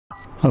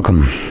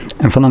Welcome.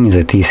 In front of me is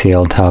a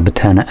TCL TAB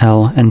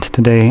 10L, and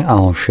today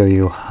I'll show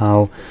you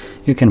how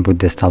you can put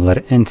this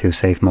tablet into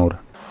safe mode.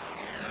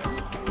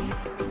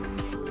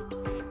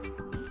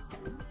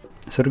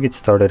 So to get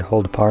started,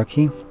 hold the power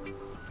key,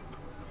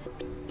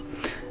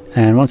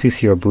 and once you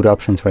see your boot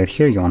options right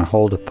here, you want to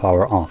hold the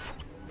power off.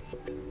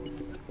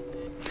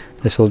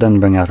 This will then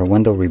bring out a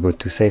window, reboot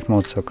to safe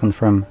mode, so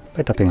confirm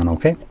by tapping on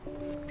OK,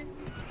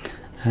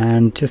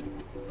 and just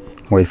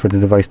wait for the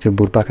device to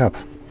boot back up.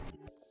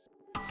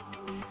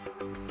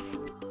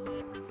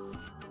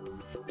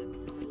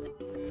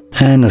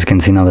 And as you can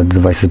see, now that the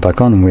device is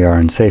back on, we are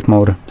in safe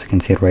mode, so you can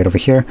see it right over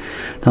here.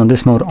 Now in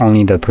this mode,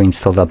 only the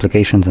pre-installed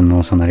applications, and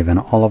also not even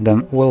all of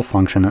them, will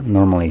function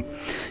normally.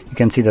 You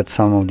can see that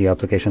some of the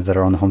applications that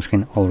are on the home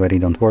screen already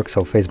don't work,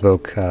 so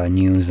Facebook,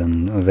 news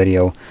and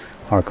video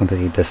are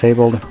completely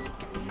disabled.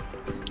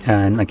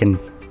 And I can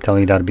tell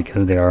you that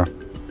because they are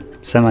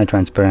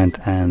semi-transparent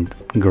and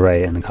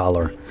gray in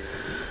color.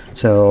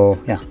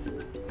 So yeah.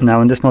 Now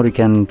in this mode you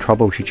can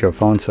troubleshoot your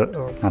phone, so,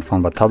 or not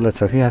phone but tablet,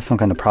 so if you have some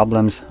kind of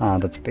problems,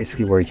 that's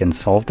basically where you can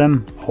solve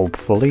them,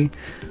 hopefully,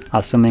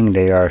 assuming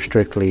they are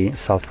strictly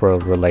software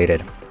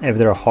related. If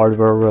they're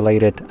hardware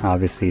related,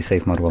 obviously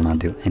safe mode will not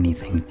do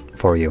anything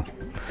for you.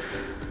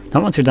 Now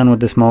once you're done with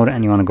this mode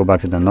and you want to go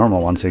back to the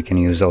normal one so you can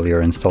use all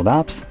your installed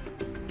apps,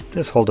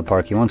 just hold the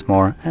power key once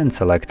more and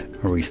select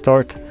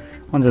restart.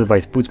 Once the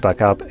device boots back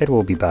up, it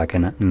will be back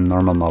in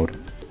normal mode.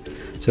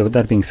 So with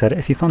that being said,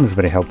 if you found this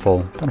very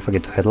helpful, don't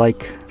forget to hit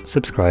like,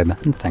 subscribe,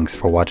 and thanks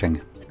for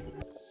watching.